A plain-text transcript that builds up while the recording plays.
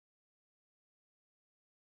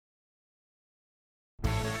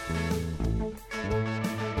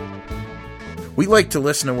We like to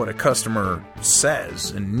listen to what a customer says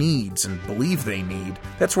and needs and believe they need.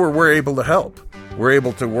 That's where we're able to help. We're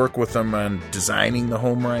able to work with them on designing the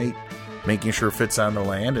home right, making sure it fits on the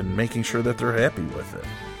land, and making sure that they're happy with it.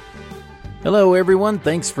 Hello, everyone.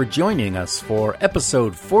 Thanks for joining us for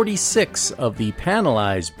episode 46 of the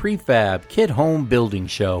Panelized Prefab Kit Home Building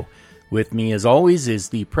Show. With me, as always, is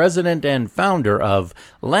the president and founder of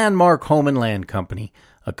Landmark Home and Land Company,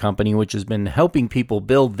 a company which has been helping people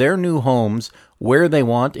build their new homes where they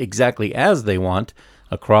want, exactly as they want,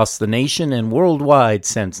 across the nation and worldwide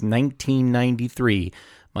since 1993.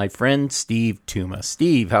 My friend Steve Tuma.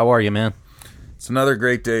 Steve, how are you, man? It's another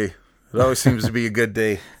great day. It always seems to be a good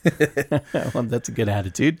day. Well, that's a good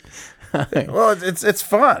attitude. Well, it's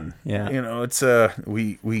fun. Yeah. You know, it's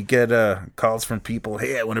we get calls from people.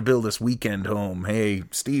 Hey, I want to build this weekend home. Hey,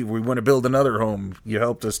 Steve, we want to build another home. You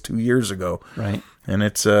helped us 2 years ago. Right. And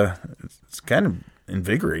it's kind of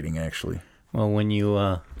invigorating, actually. Well, when you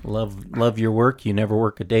love your work, you never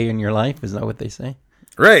work a day in your life. Is that what they say?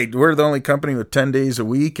 Right. We're the only company with 10 days a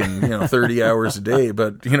week and 30 hours a day.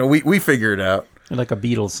 But we figure it out. Like a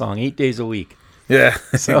Beatles song, 8 days a week. Yeah,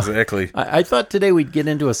 so, exactly. I thought today we'd get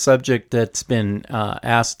into a subject that's been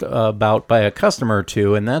asked about by a customer or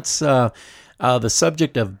two, and that's the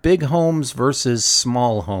subject of big homes versus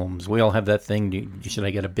small homes. We all have that thing, should I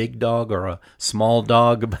get a big dog or a small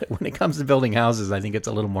dog? But when it comes to building houses, I think it's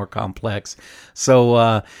a little more complex. So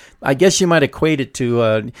I guess you might equate it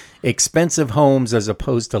to expensive homes as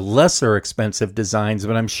opposed to lesser expensive designs,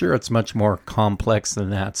 but I'm sure it's much more complex than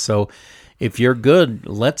that. So if you're good,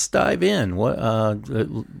 let's dive in. What are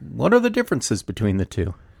the differences between the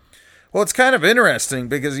two? Well, it's kind of interesting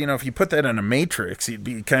because, if you put that in a matrix, you'd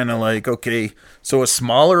be kind of like, okay, so does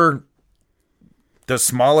smaller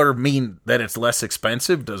mean that it's less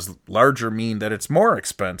expensive? Does larger mean that it's more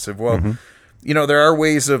expensive? Well, there are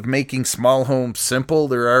ways of making small homes simple.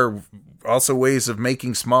 There are also ways of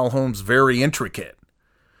making small homes very intricate.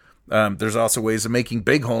 There's also ways of making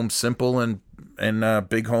big homes simple and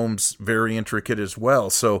big homes very intricate as well.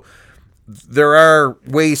 So there are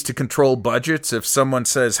ways to control budgets. If someone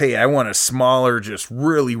says, hey, I want a smaller, just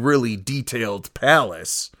really, really detailed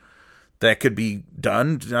palace, that could be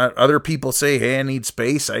done. Other people say, hey, I need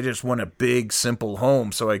space. I just want a big, simple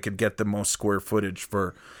home so I could get the most square footage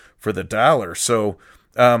for the dollar. So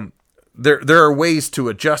there are ways to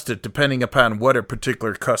adjust it depending upon what a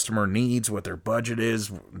particular customer needs, what their budget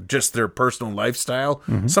is, just their personal lifestyle.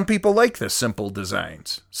 Some people like the simple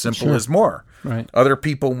designs. Simple is more. Right. Other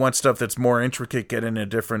people want stuff that's more intricate, get into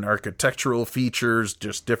different architectural features,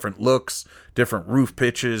 just different looks, different roof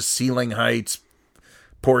pitches, ceiling heights,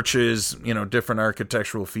 porches, different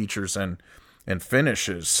architectural features and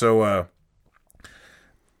finishes. So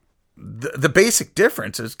the basic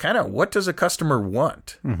difference is kind of what does a customer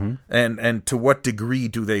want, and to what degree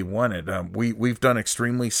do they want it. We've done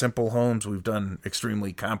extremely simple homes. We've done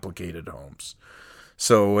extremely complicated homes.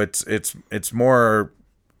 So it's more,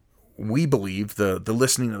 we believe, the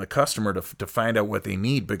listening to the customer to find out what they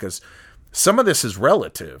need, because some of this is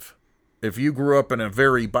relative. If you grew up in a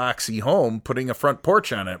very boxy home, putting a front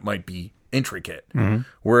porch on it might be intricate.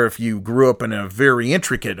 Where if you grew up in a very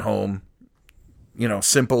intricate home,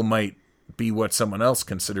 simple might be what someone else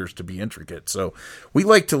considers to be intricate. So we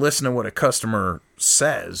like to listen to what a customer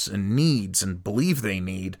says and needs and believe they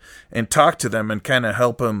need, and talk to them and kind of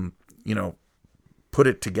help them, put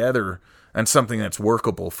it together on something that's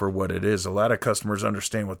workable for what it is. A lot of customers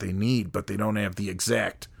understand what they need, but they don't have the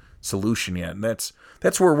exact solution yet. And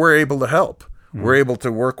that's where we're able to help. We're able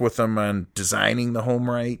to work with them on designing the home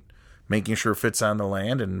right, making sure it fits on the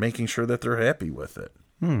land, and making sure that they're happy with it.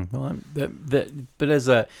 Well, but as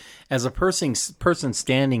a person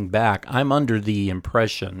standing back, I'm under the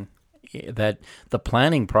impression that the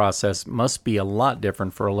planning process must be a lot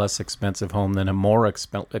different for a less expensive home than a more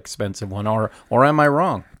expensive one, or am I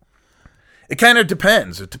wrong? It kind of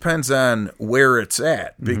depends. It depends on where it's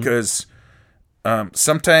at, because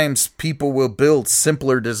sometimes people will build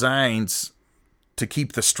simpler designs to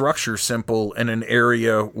keep the structure simple in an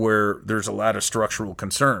area where there's a lot of structural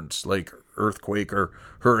concerns, like earthquake or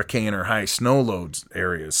hurricane or high snow loads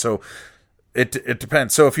areas. So it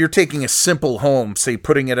depends. So if you're taking a simple home, say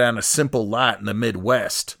putting it on a simple lot in the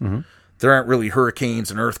Midwest, there aren't really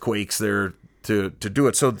hurricanes and earthquakes there to do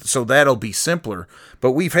it. So that'll be simpler.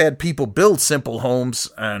 But we've had people build simple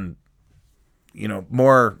homes on,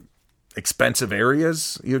 more expensive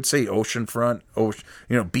areas, you'd say oceanfront,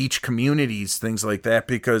 beach communities, things like that,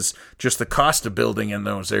 because just the cost of building in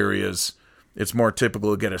those areas, it's more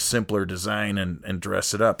typical to get a simpler design and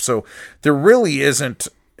dress it up. So there really isn't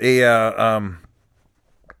a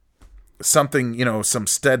something, some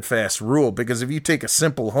steadfast rule, because if you take a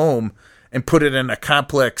simple home and put it in a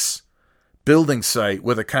complex building site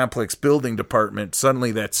with a complex building department,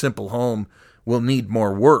 suddenly that simple home will need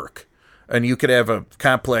more work. And you could have a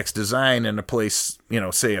complex design in a place,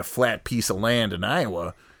 say a flat piece of land in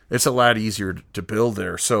Iowa. It's a lot easier to build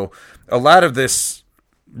there. So a lot of this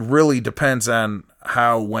really depends on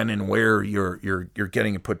how, when, and where you're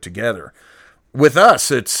getting it put together. With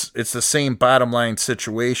us, it's the same bottom line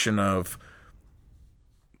situation of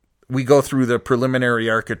we go through the preliminary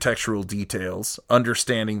architectural details,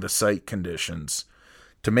 understanding the site conditions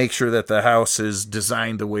to make sure that the house is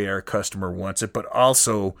designed the way our customer wants it, but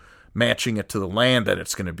also matching it to the land that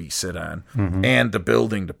it's going to be sit on and the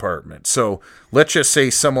building department. So let's just say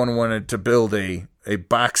someone wanted to build a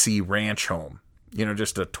boxy ranch home,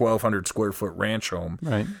 just a 1,200 square foot ranch home,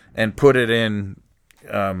 right, and put it in,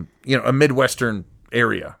 a Midwestern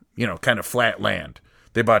area, kind of flat land.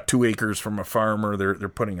 They bought 2 acres from a farmer. They're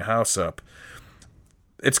putting a house up.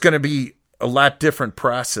 It's going to be a lot different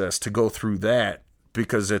process to go through that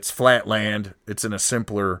because it's flat land. It's in a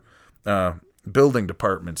simpler building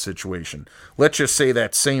department situation. Let's just say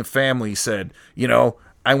that same family said,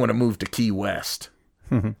 I want to move to Key West,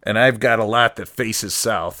 and I've got a lot that faces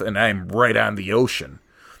south, and I'm right on the ocean.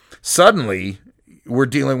 Suddenly, we're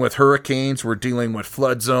dealing with hurricanes, we're dealing with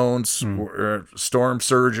flood zones, storm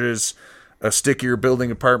surges, a stickier building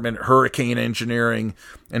department, hurricane engineering,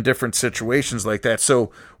 and different situations like that.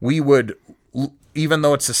 So we would, even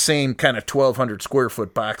though it's the same kind of 1,200 square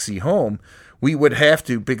foot boxy home, we would have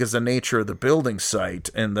to, because the nature of the building site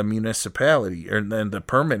and the municipality and then the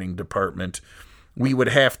permitting department, we would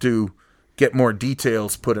have to get more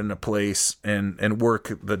details put into place and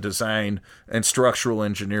work the design and structural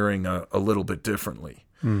engineering a little bit differently.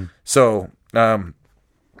 So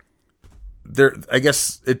there, I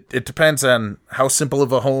guess it depends on how simple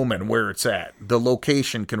of a home and where it's at. The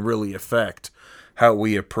location can really affect how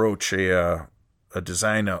we approach the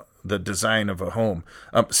design of a home.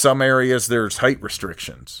 Some areas there's height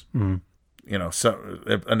restrictions. So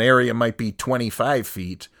an area might be 25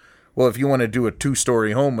 feet. Well, if you want to do a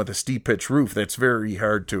 2-story home with a steep pitch roof, that's very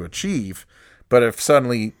hard to achieve. But if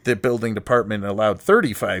suddenly the building department allowed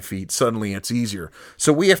 35 feet, suddenly it's easier.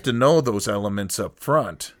 So we have to know those elements up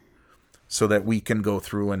front so that we can go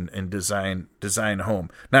through and design a home.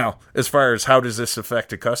 Now, as far as how does this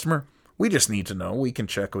affect a customer, we just need to know. We can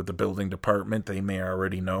check with the building department. They may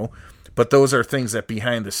already know. But those are things that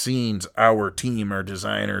behind the scenes, our team, our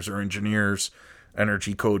designers, our engineers,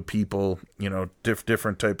 energy code people,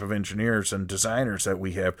 different type of engineers and designers that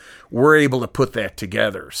we have, we're able to put that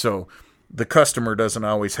together. So the customer doesn't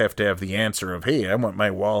always have to have the answer of, hey, I want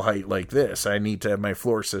my wall height like this. I need to have my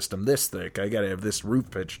floor system this thick. I got to have this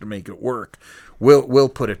roof pitch to make it work. We'll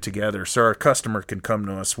put it together so our customer can come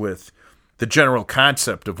to us with the general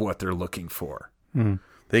concept of what they're looking for.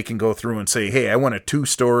 They can go through and say, hey, I want a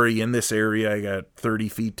 2-story in this area. I got 30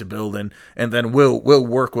 feet to build in. And then we'll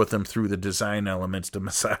work with them through the design elements to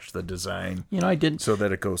massage the design. I didn't, so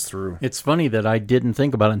that it goes through. It's funny that I didn't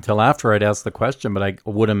think about it until after I'd asked the question, but I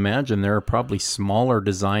would imagine there are probably smaller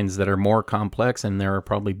designs that are more complex, and there are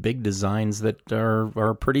probably big designs that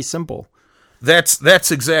are pretty simple. That's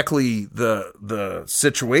exactly the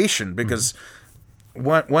situation, because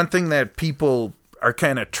one thing that people are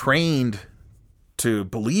kind of trained to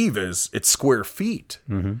believe is it's square feet.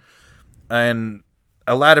 And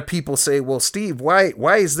a lot of people say, well, Steve, why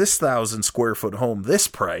is this 1,000 square foot home this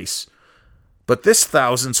price, but this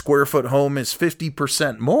 1,000 square foot home is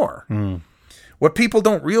 50% more? What people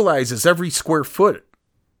don't realize is every square foot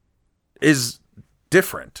is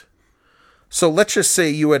different. So let's just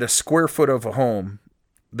say you had a square foot of a home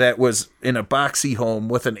that was in a boxy home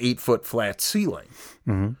with an 8-foot flat ceiling.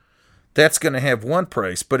 That's going to have one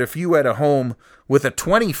price. But if you had a home with a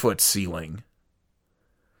 20-foot ceiling,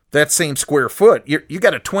 that same square foot, you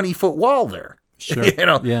got a 20-foot wall there. Sure.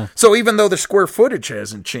 Yeah. So even though the square footage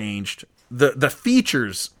hasn't changed, the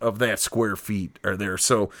features of that square feet are there.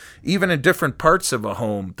 So even in different parts of a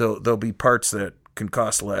home, there'll be parts that can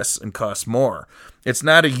cost less and cost more. It's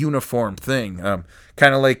not a uniform thing.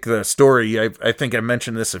 Kind of like the story, I think I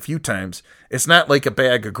mentioned this a few times. It's not like a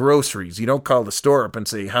bag of groceries. You don't call the store up and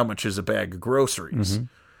say, how much is a bag of groceries?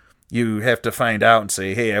 You have to find out and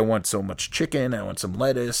say, hey, I want so much chicken, I want some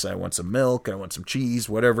lettuce, I want some milk, I want some cheese,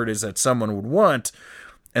 whatever it is that someone would want,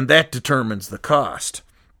 and that determines the cost.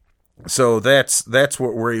 So that's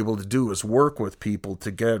what we're able to do, is work with people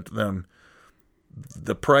to get them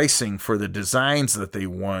the pricing for the designs that they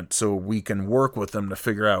want, so we can work with them to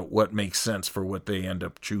figure out what makes sense for what they end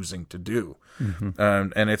up choosing to do.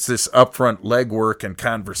 And it's this upfront legwork and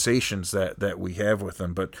conversations that we have with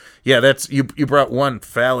them. But yeah, that's you brought one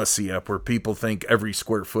fallacy up where people think every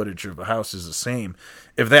square footage of a house is the same.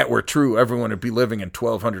 If that were true, everyone would be living in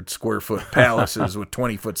 1,200 square foot palaces with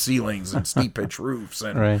 20-foot ceilings and steep pitch roofs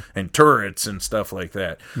and turrets and stuff like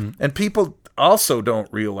that. And people also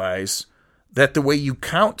don't realize that the way you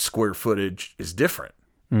count square footage is different.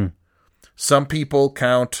 Some people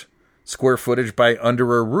count square footage by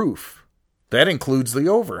under a roof. That includes the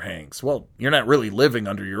overhangs. Well, you're not really living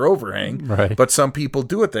under your overhang, but some people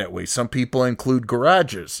do it that way. Some people include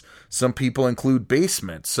garages. Some people include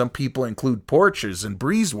basements. Some people include porches and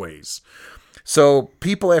breezeways. So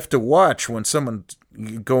people have to watch when someone's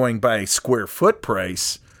going by square foot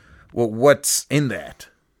price, well, what's in that?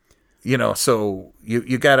 So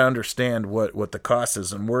you got to understand what the cost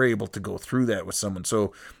is, and we're able to go through that with someone.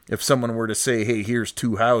 So if someone were to say, hey, here's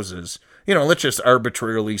 2 houses, let's just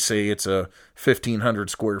arbitrarily say it's a 1,500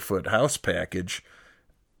 square foot house package,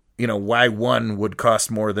 why one would cost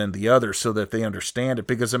more than the other, so that they understand it.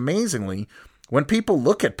 Because amazingly, when people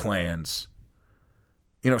look at plans,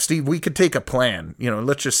 Steve, we could take a plan,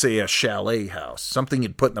 let's just say a chalet house, something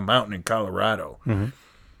you'd put in the mountain in Colorado.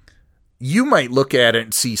 You might look at it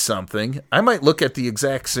and see something. I might look at the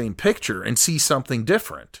exact same picture and see something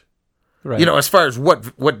different. As far as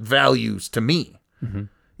what values to me.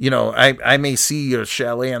 I may see a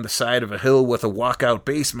chalet on the side of a hill with a walkout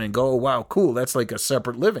basement and go, oh, wow, cool. That's like a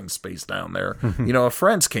separate living space down there. If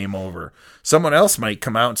friends came over. Someone else might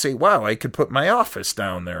come out and say, wow, I could put my office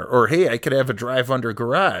down there. Or, hey, I could have a drive-under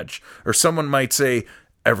garage. Or someone might say,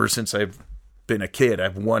 ever since I've been a kid,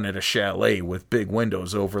 I've wanted a chalet with big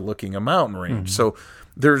windows overlooking a mountain range. So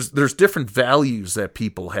there's different values that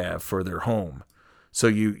people have for their home. So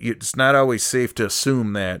it's not always safe to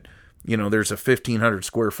assume that there's a 1,500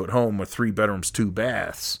 square foot home with 3 bedrooms, 2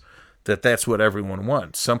 baths, that's what everyone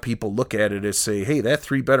wants. Some people look at it as say, hey, that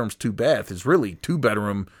 3 bedrooms, 2 bath is really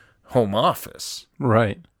 2-bedroom home office,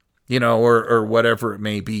 or whatever it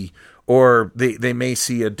may be. Or they may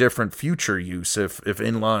see a different future use if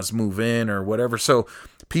in-laws move in or whatever. So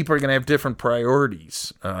people are going to have different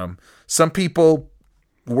priorities. Some people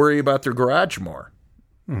worry about their garage more.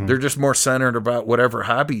 They're just more centered about whatever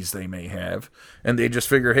hobbies they may have. And they just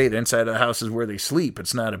figure, hey, the inside of the house is where they sleep.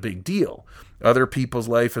 It's not a big deal. Other people's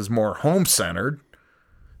life is more home-centered.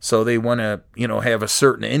 So they want to, have a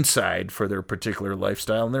certain inside for their particular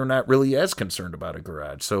lifestyle, and they're not really as concerned about a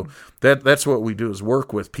garage. So that's what we do, is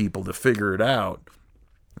work with people to figure it out,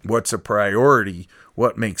 what's a priority,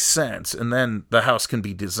 what makes sense, and then the house can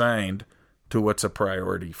be designed to what's a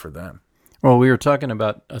priority for them. Well, we were talking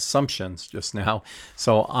about assumptions just now.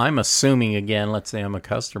 So I'm assuming, again, let's say I'm a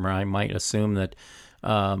customer, I might assume that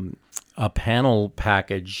a panel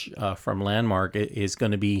package from Landmark is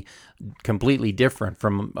going to be completely different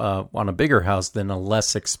from on a bigger house than a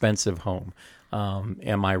less expensive home.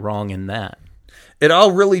 Am I wrong in that? It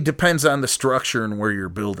all really depends on the structure and where you're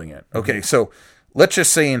building it. Okay, so let's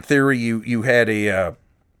just say in theory you had a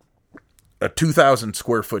 2,000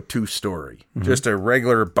 square foot 2-story, just a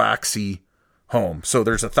regular boxy home. So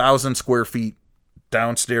there's 1,000 square feet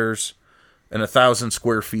downstairs and 1,000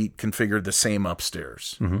 square feet configured the same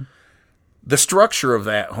upstairs. The structure of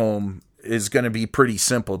that home is going to be pretty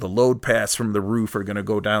simple. The load paths from the roof are going to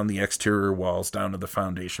go down the exterior walls, down to the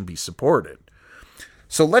foundation, be supported.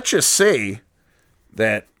 So let's just say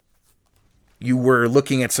that you were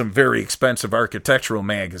looking at some very expensive architectural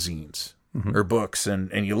magazines or books, and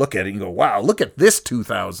you look at it and you go, wow, look at this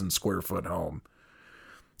 2,000 square foot home.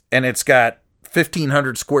 And it's got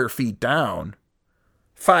 1,500 square feet down,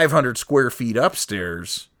 500 square feet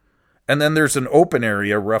upstairs, and then there's an open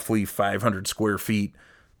area, roughly 500 square feet,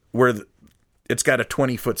 where it's got a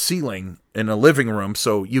 20-foot ceiling in a living room,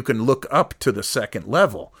 so you can look up to the second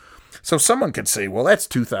level. So someone could say, well, that's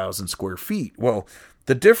 2,000 square feet. Well,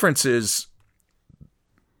 the difference is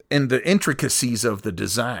in the intricacies of the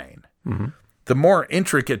design. The more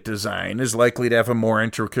intricate design is likely to have a more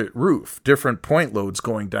intricate roof, different point loads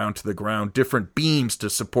going down to the ground, different beams to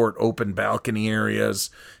support open balcony areas,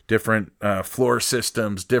 different floor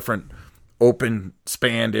systems, different open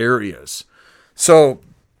spanned areas. So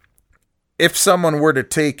if someone were to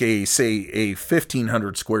take a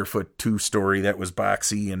 1,500 square foot 2-story that was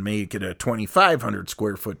boxy and make it a 2,500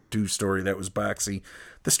 square foot 2-story that was boxy,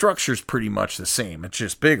 the structure's pretty much the same. It's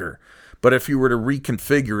just bigger. But if you were to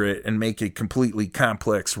reconfigure it and make a completely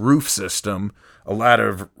complex roof system, a lot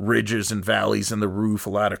of ridges and valleys in the roof,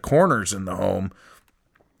 a lot of corners in the home,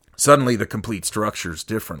 suddenly the complete structure's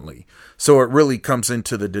differently. So it really comes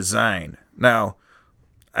into the design. Now,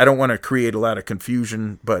 I don't want to create a lot of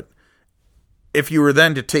confusion, but if you were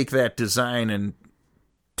then to take that design and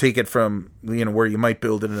take it from, where you might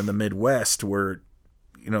build it in the Midwest, where,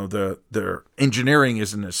 the engineering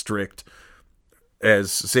isn't as strict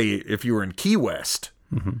as, say, if you were in Key West,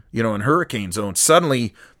 in hurricane zone,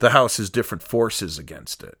 suddenly the house has different forces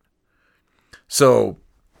against it. So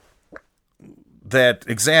that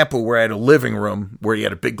example where I had a living room where you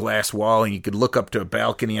had a big glass wall and you could look up to a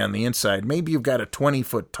balcony on the inside, maybe you've got a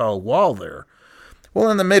 20-foot tall wall there. Well,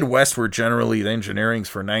 in the Midwest, where generally the engineering's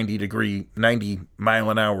for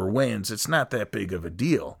 90-mile-an-hour winds, it's not that big of a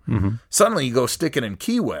deal. Suddenly you go stick it in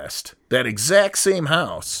Key West, that exact same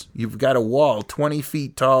house, you've got a wall 20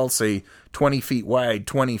 feet tall, say 20 feet wide,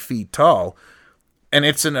 20 feet tall, and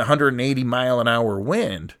it's in a 180-mile-an-hour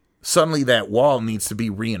wind. Suddenly that wall needs to be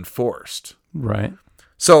reinforced. Right.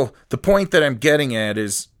 So the point that I'm getting at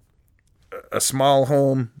is a small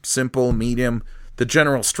home, simple, medium, the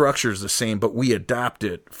general structure is the same, but we adopt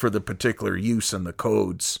it for the particular use and the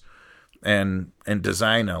codes and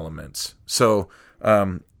design elements. So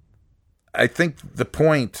I think the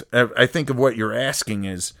point, I think of what you're asking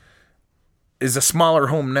is a smaller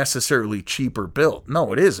home necessarily cheaper built?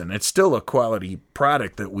 No, it isn't. It's still a quality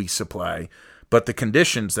product that we supply, but the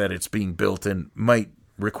conditions that it's being built in might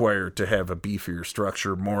require to have a beefier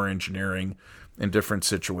structure, more engineering in different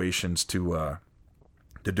situations to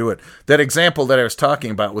do it. That example that I was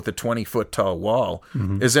talking about with the 20-foot tall wall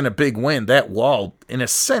is in a big wind. That wall, in a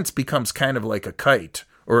sense, becomes kind of like a kite,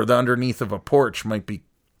 or the underneath of a porch might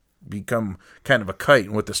become kind of a kite.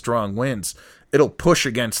 And with the strong winds, it'll push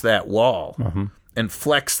against that wall and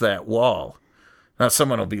flex that wall. Now,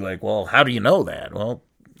 someone will be like, well, how do you know that? Well,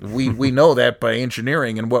 we know that by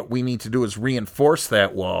engineering, and what we need to do is reinforce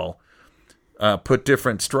that wall, put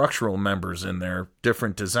different structural members in there,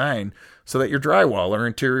 different design, so that your drywall or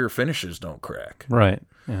interior finishes don't crack. Right.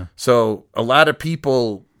 Yeah. So a lot of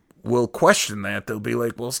people will question that. They'll be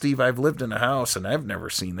like, well, Steve, I've lived in a house and I've never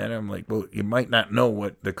seen that. I'm like, well, you might not know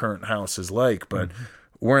what the current house is like, but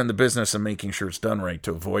we're in the business of making sure it's done right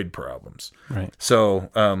to avoid problems. Right. So,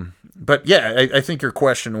 but yeah, I think your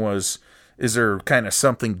question was, is there kind of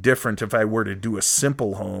something different if I were to do a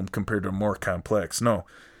simple home compared to a more complex? No.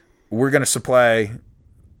 We're going to supply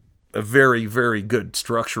a very, very good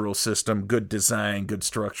structural system, good design, good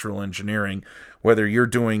structural engineering, whether you're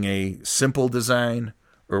doing a simple design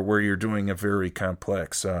or where you're doing a very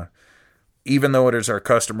complex. Even though it is our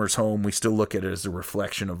customer's home, we still look at it as a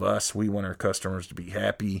reflection of us. We want our customers to be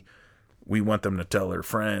happy. We want them to tell their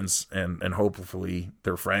friends, and hopefully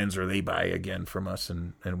their friends, or they buy again from us,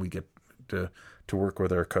 and we get to work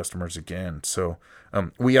with our customers again. So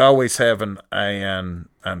we always have an eye on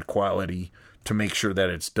quality to make sure that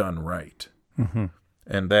it's done right.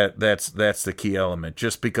 And that's the key element.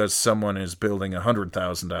 Just because someone is building a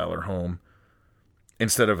 $100,000 home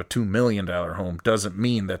instead of a $2 million home doesn't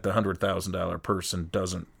mean that the $100,000 person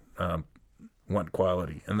doesn't want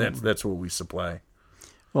quality. And that's what we supply.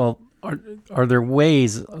 Well, are there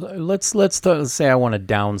ways? Let's say I want to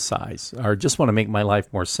downsize, or just want to make my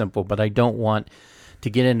life more simple, but I don't want to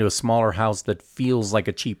get into a smaller house that feels like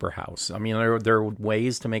a cheaper house. I mean, are there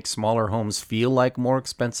ways to make smaller homes feel like more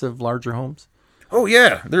expensive, larger homes? Oh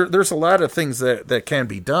yeah, there's a lot of things that can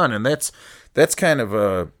be done, and that's kind of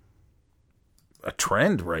a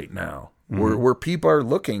trend right now, where people are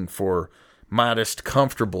looking for modest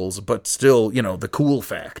comfortables, but still, the cool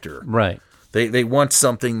factor. Right. They want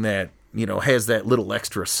something that, has that little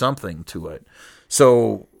extra something to it.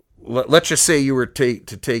 So let's just say you were to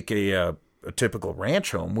take a typical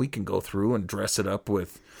ranch home. We can go through and dress it up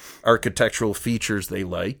with architectural features they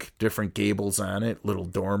like, different gables on it, little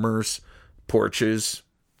dormers, porches,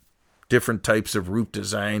 different types of roof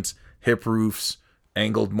designs, hip roofs,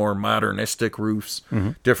 angled, more modernistic roofs,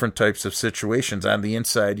 different types of situations. On the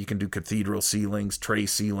inside, you can do cathedral ceilings, tray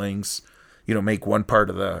ceilings, make one part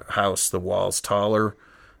of the house, the walls, taller.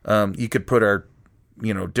 You could put our,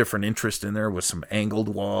 different interest in there with some angled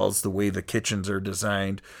walls, the way the kitchens are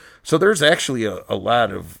designed. So there's actually a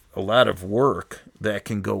lot of work that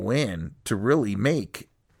can go in to really make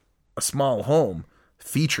a small home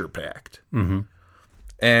feature packed.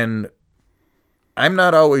 And I'm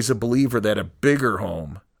not always a believer that a bigger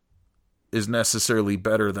home is necessarily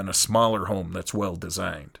better than a smaller home that's well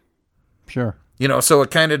designed. Sure. So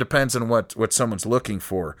it kind of depends on what someone's looking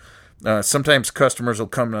for. Sometimes customers will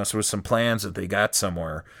come to us with some plans that they got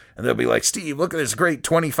somewhere, and they'll be like, Steve, look at this great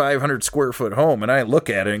 2,500 square foot home. And I look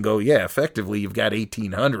at it and go, yeah, effectively, you've got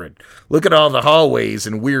 1,800. Look at all the hallways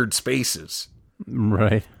and weird spaces.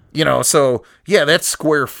 Right. So yeah, that's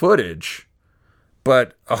square footage,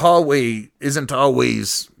 but a hallway isn't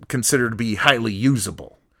always considered to be highly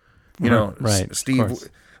usable. Right, Steve,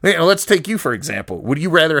 let's take you for example. Would you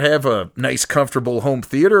rather have a nice, comfortable home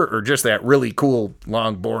theater or just that really cool,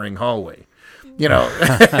 long, boring hallway?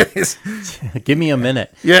 Give me a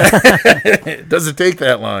minute. Yeah, it doesn't take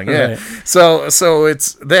that long. Yeah, right. So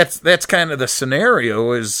that's kind of the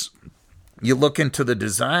scenario. Is you look into the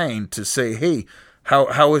design to say, hey,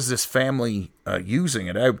 how is this family using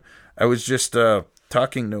it? I was just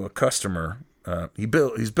talking to a customer.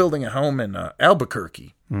 He's building a home in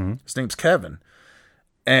Albuquerque. Mm-hmm. His name's Kevin,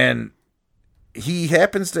 and he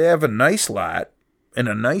happens to have a nice lot in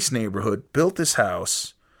a nice neighborhood. Built this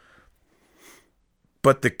house.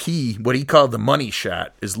 But the key, what he called the money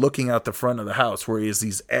shot, is looking out the front of the house where he has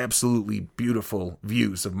these absolutely beautiful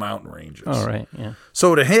views of mountain ranges. All right, yeah.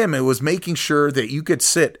 So to him, it was making sure that you could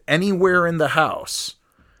sit anywhere in the house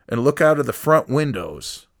and look out of the front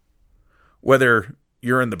windows, whether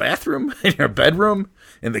you're in the bathroom, in your bedroom,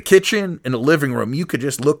 in the kitchen, in the living room. You could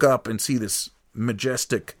just look up and see this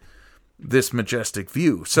majestic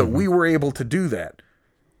view. So we were able to do that.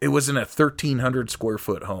 It was in a 1,300 square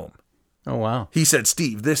foot home. Oh, wow. He said,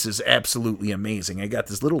 Steve, this is absolutely amazing. I got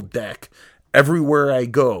this little deck. Everywhere I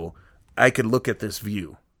go, I could look at this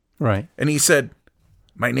view. Right. And he said,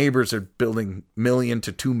 my neighbors are building $1 million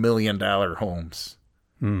to $2 million homes.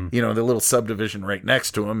 The little subdivision right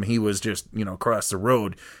next to him, he was just, across the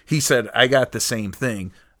road. He said, I got the same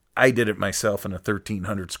thing. I did it myself in a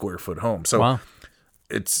 1,300 square foot home. So wow.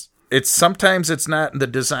 It's sometimes it's not in the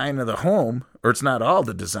design of the home, or it's not all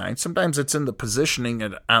the design. Sometimes it's in the positioning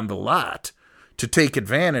on the lot to take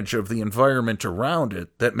advantage of the environment around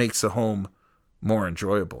it that makes the home more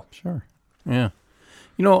enjoyable. Sure. Yeah.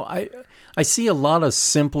 I see a lot of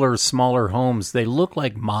simpler, smaller homes. They look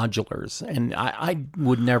like modulars, and I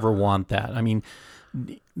would never want that. I mean,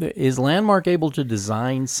 is Landmark able to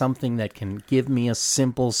design something that can give me a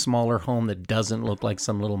simple, smaller home that doesn't look like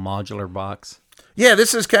some little modular box? Yeah,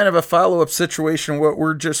 this is kind of a follow-up situation, what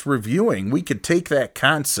we're just reviewing. We could take that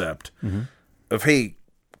concept of, hey,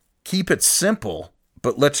 keep it simple,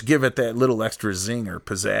 but let's give it that little extra zing or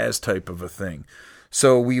pizzazz type of a thing.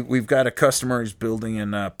 So we've got a customer who's building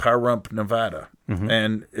in Pahrump, Nevada,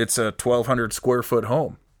 and it's a 1,200 square foot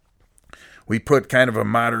home. We put kind of a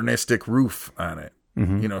modernistic roof on it,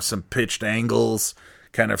 some pitched angles,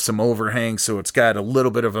 kind of some overhang, so it's got a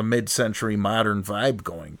little bit of a mid-century modern vibe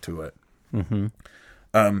going to it.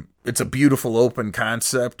 It's a beautiful open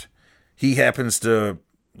concept. He happens to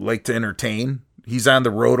like to entertain. He's on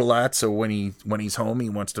the road a lot, so when he's home, he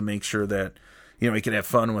wants to make sure that he can have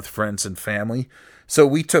fun with friends and family. So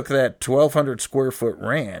we took that 1,200 square foot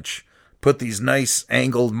ranch, put these nice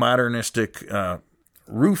angled modernistic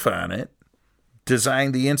roof on it,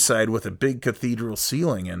 designed the inside with a big cathedral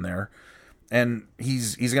ceiling in there, and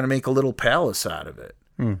he's going to make a little palace out of it.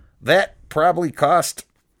 That probably cost,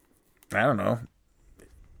 I don't know,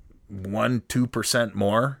 1-2%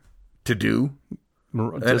 more to do.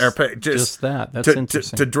 Just that. That's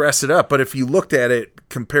interesting. To dress it up. But if you looked at it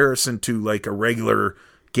comparison to like a regular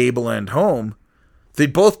gable end home,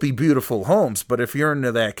 they'd both be beautiful homes. But if you're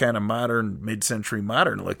into that kind of modern, mid-century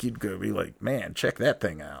modern look, you'd go be like, man, check that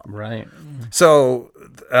thing out. Right. So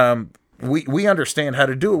we understand how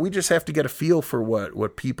to do it. We just have to get a feel for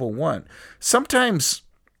what people want. Sometimes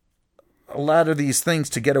a lot of these things,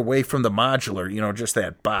 to get away from the modular, just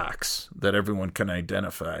that box that everyone can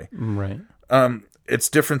identify. Right. It's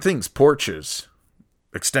different things. Porches,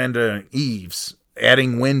 extend eaves,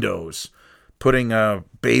 adding windows, putting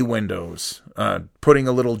bay windows, putting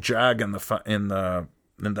a little jog in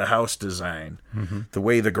the house design, the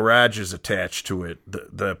way the garage is attached to it,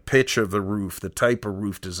 the pitch of the roof, the type of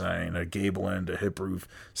roof design, a gable end, a hip roof.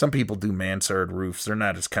 Some people do mansard roofs. They're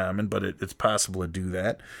not as common, but it's possible to do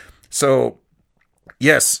that. So,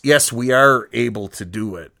 yes, we are able to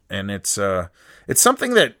do it, and it's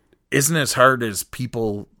something that isn't as hard as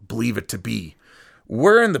people believe it to be.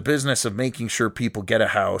 We're in the business of making sure people get a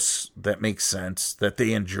house that makes sense, that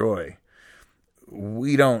they enjoy.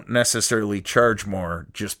 We don't necessarily charge more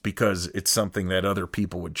just because it's something that other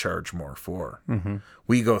people would charge more for.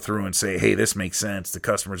 We go through and say, hey, this makes sense. The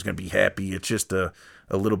customer's going to be happy. It's just a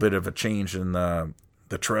little bit of a change in the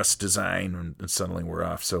truss design, and suddenly we're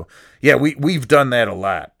off. So, yeah, we've done that a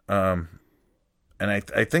lot. And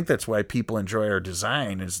I think that's why people enjoy our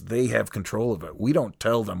design, is they have control of it. We don't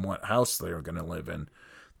tell them what house they're going to live in.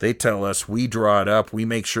 They tell us, we draw it up, we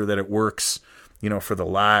make sure that it works, for the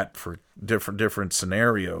lot, for different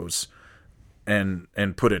scenarios. and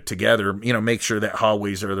put it together. Make sure that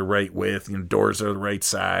hallways are the right width, doors are the right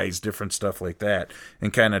size, different stuff like that,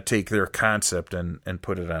 and kind of take their concept and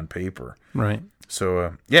put it on paper. Right.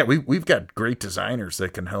 So we've got great designers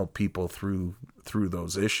that can help people through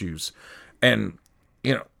those issues, and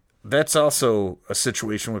that's also a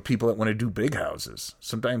situation with people that want to do big houses.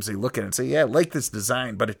 Sometimes they look at it and say, yeah, I like this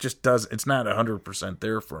design, but it's not 100%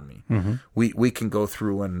 there for me. Mm-hmm. We can go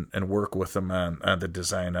through and work with them on the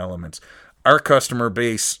design elements. Our customer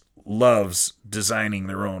base loves designing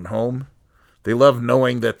their own home. They love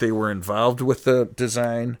knowing that they were involved with the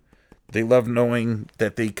design. They love knowing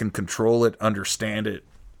that they can control it, understand it,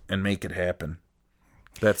 and make it happen.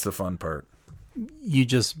 That's the fun part. You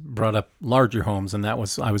just brought up larger homes, and I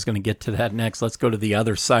was going to get to that next. Let's go to the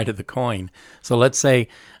other side of the coin. So let's say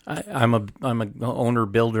I'm a owner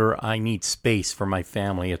builder. I need space for my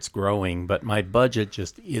family. It's growing, but my budget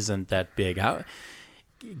just isn't that big.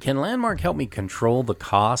 Can Landmark help me control the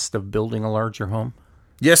cost of building a larger home?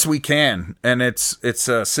 Yes, we can, and it's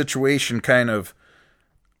a situation kind of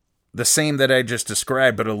the same that I just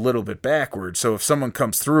described, but a little bit backwards. So if someone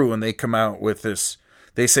comes through and they come out with this.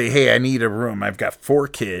 They say, hey, I need a room. I've got 4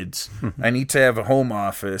 kids. I need to have a home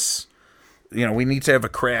office. We need to have a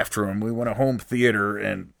craft room. We want a home theater.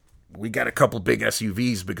 And we got a couple big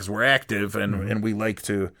SUVs because we're active and we like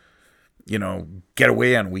to, get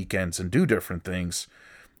away on weekends and do different things.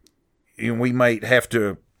 We might have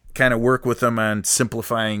to kind of work with them on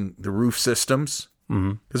simplifying the roof systems.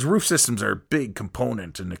 Because roof systems are a big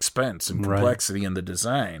component and expense and complexity in the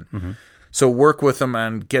design. Mm-hmm. So work with them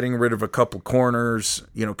on getting rid of a couple corners,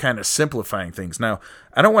 kind of simplifying things. Now,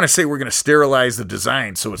 I don't want to say we're going to sterilize the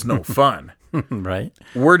design so it's no fun. Right.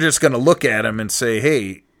 We're just going to look at them and say,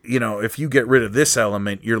 hey, if you get rid of this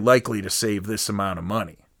element, you're likely to save this amount of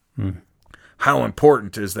money. How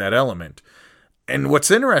important is that element? And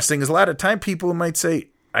what's interesting is a lot of time people might say,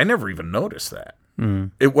 I never even noticed that.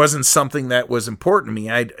 It wasn't something that was important to me.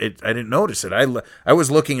 I didn't notice it. I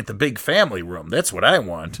was looking at the big family room. That's what I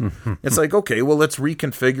want. It's like, okay, well, let's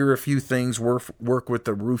reconfigure a few things, work with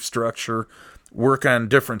the roof structure, work on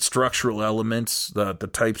different structural elements, the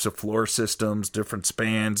types of floor systems, different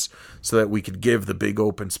spans, so that we could give the big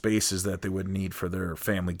open spaces that they would need for their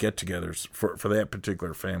family get-togethers for that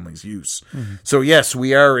particular family's use. So, yes,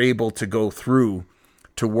 we are able to go through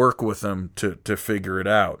to work with them to figure it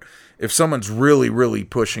out. If someone's really, really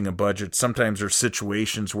pushing a budget, sometimes there's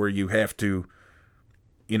situations where you have to,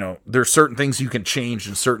 there's certain things you can change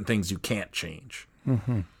and certain things you can't change.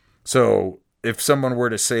 Mm-hmm. So if someone were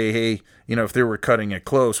to say, hey, if they were cutting it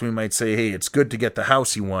close, we might say, hey, it's good to get the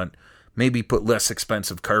house you want. Maybe put less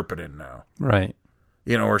expensive carpet in now. Right.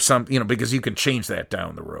 Or some, because you can change that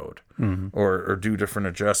down the road or do different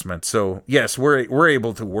adjustments. So yes, we're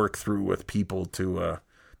able to work through with people to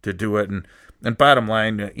do it. And bottom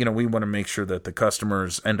line, we want to make sure that the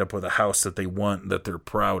customers end up with a house that they want, that they're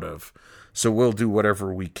proud of. So we'll do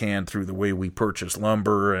whatever we can through the way we purchase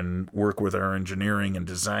lumber and work with our engineering and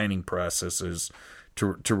designing processes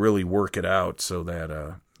to really work it out so that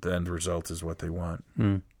the end result is what they want.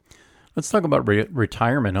 Let's talk about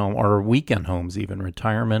retirement home or weekend homes, even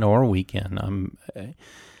retirement or weekend.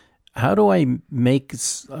 How do I make,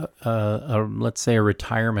 let's say, a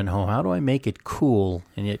retirement home? How do I make it cool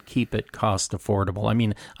and yet keep it cost affordable? I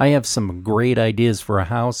mean, I have some great ideas for a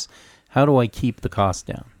house. How do I keep the cost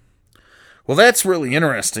down? Well, that's really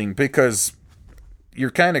interesting because you're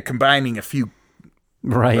kind of combining a few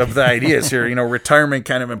of the ideas here. Retirement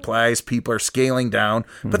kind of implies people are scaling down,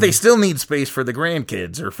 but they still need space for the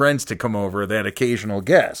grandkids or friends to come over, that occasional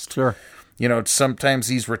guest. Sure. Sometimes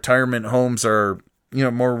these retirement homes are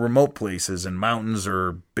more remote places in mountains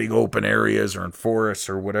or big open areas or in forests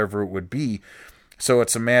or whatever it would be. So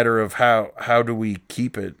it's a matter of how do we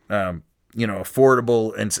keep it,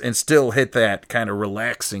 affordable and still hit that kind of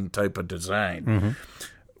relaxing type of design.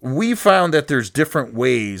 We found that there's different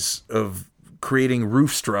ways of creating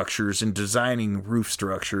roof structures and designing roof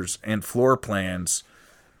structures and floor plans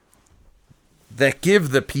that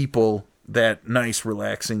give the people that nice,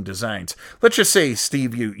 relaxing designs. Let's just say,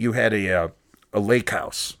 Steve, you had a lake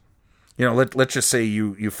house. Let's just say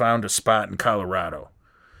you found a spot in Colorado,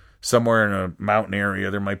 somewhere in a mountain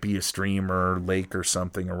area. There might be a stream or lake or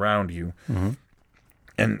something around you,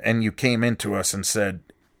 and you came into us and said,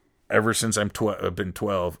 "Ever since I've been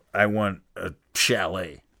 12, I want a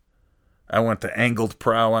chalet. I want the angled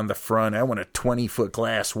prow on the front. I want a 20-foot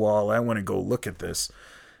glass wall. I want to go look at this."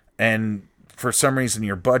 And for some reason,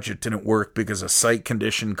 your budget didn't work because of site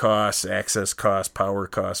condition costs, access costs, power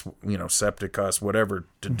costs, septic costs, whatever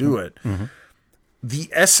to do it. The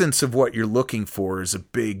essence of what you're looking for is a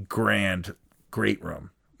big, grand, great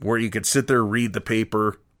room. where you could sit there, read the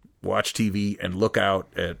paper, watch TV, and look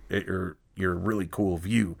out at your really cool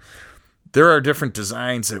view. There are different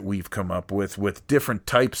designs that we've come up with different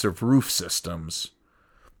types of roof systems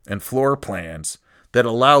and floor plans that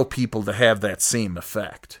allow people to have that same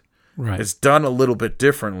effect. Right. It's done a little bit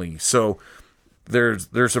differently. So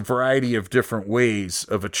there's a variety of different ways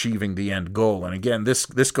of achieving the end goal. And again, this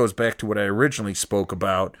goes back to what I originally spoke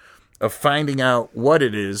about, of finding out what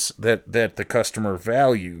it is that the customer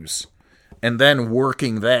values and then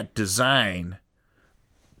working that design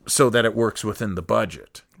so that it works within the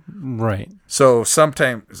budget. Right. So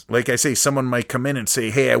sometimes, like I say, someone might come in and say,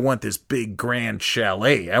 hey, I want this big grand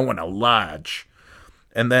chalet. I want a lodge.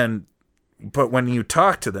 But when you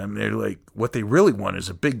talk to them, they're like, what they really want is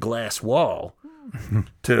a big glass wall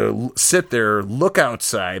to sit there, look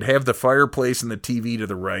outside, have the fireplace and the TV to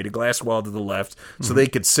the right, a glass wall to the left, so they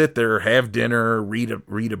could sit there, have dinner, read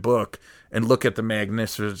a book, and look at the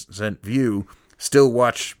magnificent view, still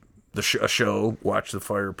watch a show, watch the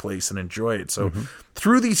fireplace, and enjoy it. So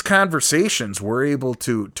through these conversations, we're able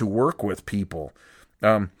to work with people.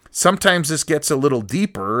 Sometimes this gets a little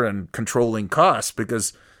deeper and controlling costs,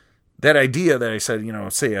 because that idea that I said,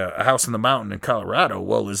 say a house in the mountain in Colorado,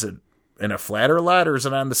 well, is it in a flatter lot or is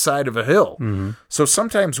it on the side of a hill? So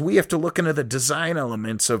sometimes we have to look into the design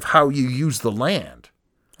elements of how you use the land.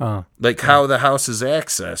 Like how the house is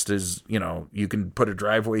accessed is, you can put a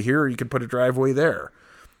driveway here, or you can put a driveway there.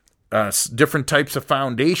 Different types of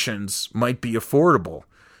foundations might be affordable.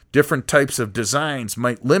 Different types of designs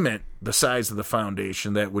might limit the size of the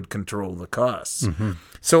foundation that would control the costs.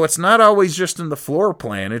 So it's not always just in the floor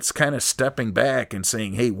plan. It's kind of stepping back and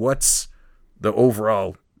saying, hey, what's the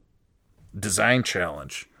overall design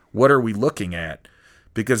challenge? What are we looking at?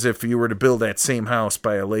 Because if you were to build that same house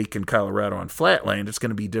by a lake in Colorado on flatland, it's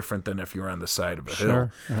going to be different than if you're on the side of a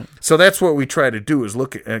hill. Right. So that's what we try to do, is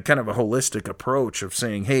look at kind of a holistic approach of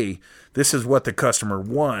saying, hey, this is what the customer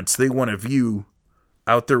wants. They want a view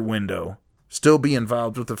out their window, still be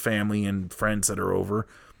involved with the family and friends that are over,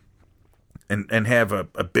 and have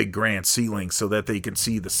a big grand ceiling so that they can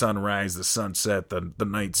see the sunrise, the sunset, the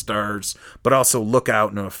night stars, but also look out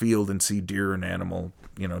into a field and see deer and animal,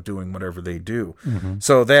 doing whatever they do.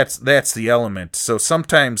 So that's the element. So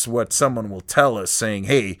sometimes what someone will tell us saying,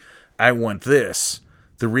 hey, I want this,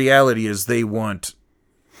 the reality is they want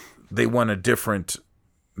a different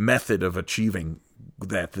method of achieving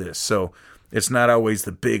this. So it's not always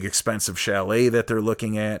the big expensive chalet that they're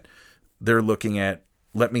looking at. They're looking at,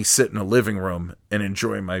 let me sit in a living room and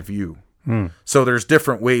enjoy my view. So there's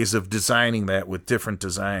different ways of designing that with different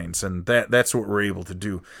designs, and that's what we're able to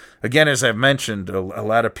do. Again, as I've mentioned, a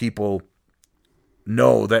lot of people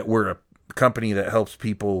know that we're a company that helps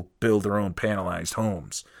people build their own panelized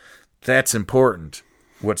homes. That's important.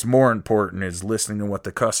 What's more important is listening to what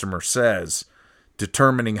the customer says,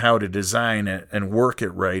 determining how to design it and work it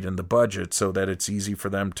right in the budget so that it's easy for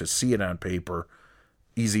them to see it on paper,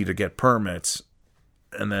 easy to get permits,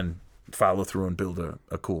 and then follow through and build a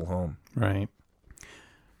cool home. Right.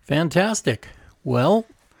 Fantastic. Well,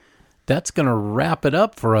 that's going to wrap it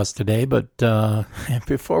up for us today. But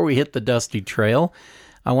before we hit the dusty trail,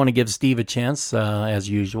 I want to give Steve a chance, as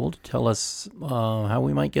usual, to tell us how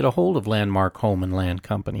we might get a hold of Landmark Home and Land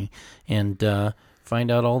Company and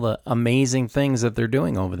find out all the amazing things that they're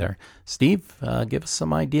doing over there. Steve, give us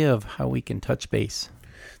some idea of how we can touch base.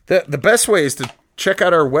 The best way is to check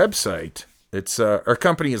out our website. It's our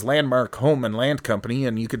company is Landmark Home and Land Company,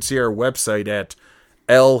 and you can see our website at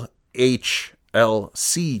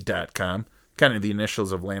LHLC.com, kind of the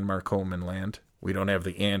initials of Landmark Home and Land. We don't have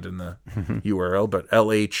the and in the URL, but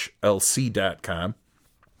LHLC.com.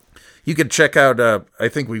 You can check out, I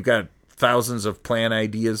think we've got thousands of plan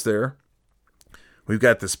ideas there. We've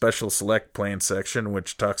got the special select plan section,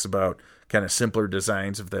 which talks about kind of simpler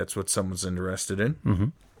designs, if that's what someone's interested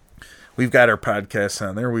in. We've got our podcasts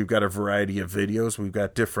on there. We've got a variety of videos. We've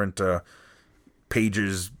got different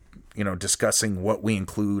pages, discussing what we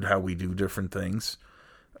include, how we do different things.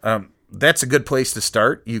 That's a good place to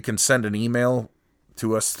start. You can send an email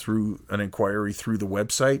to us through an inquiry through the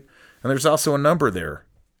website. And there's also a number there,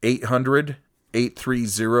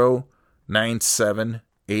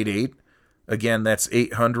 800-830-9788. Again, that's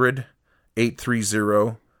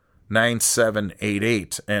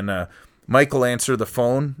 800-830-9788. And Mike will answer the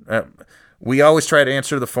phone. We always try to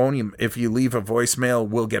answer the phone. If you leave a voicemail,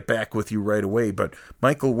 we'll get back with you right away. But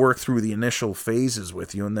Mike will work through the initial phases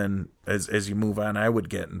with you, and then as you move on, I would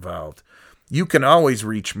get involved. You can always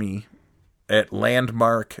reach me at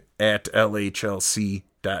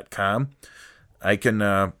landmark@lhlc.com. I can,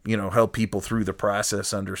 help people through the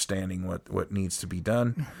process, understanding what needs to be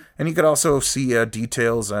done. And you could also see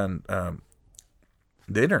details on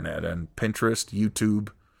the internet, on Pinterest, YouTube,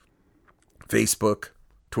 Facebook,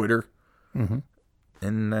 Twitter, and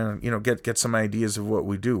get some ideas of what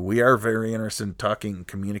we do. We are very interested in talking,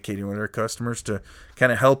 communicating with our customers to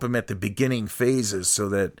kind of help them at the beginning phases, so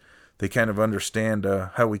that they kind of understand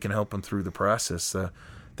how we can help them through the process. The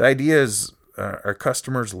idea is our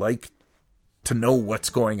customers like to know what's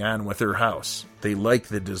going on with their house. They like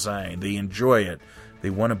the design. They enjoy it. They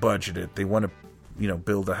want to budget it. They want to,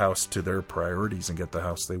 build a house to their priorities and get the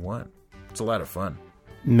house they want. It's a lot of fun.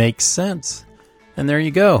 Makes sense. And there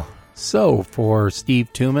you go. So for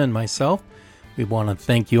Steve Tuma and myself, we want to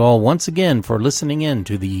thank you all once again for listening in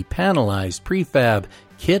to the Panelized Prefab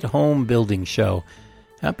Kit Home Building Show.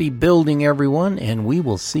 Happy building, everyone, and we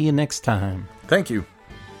will see you next time. Thank you.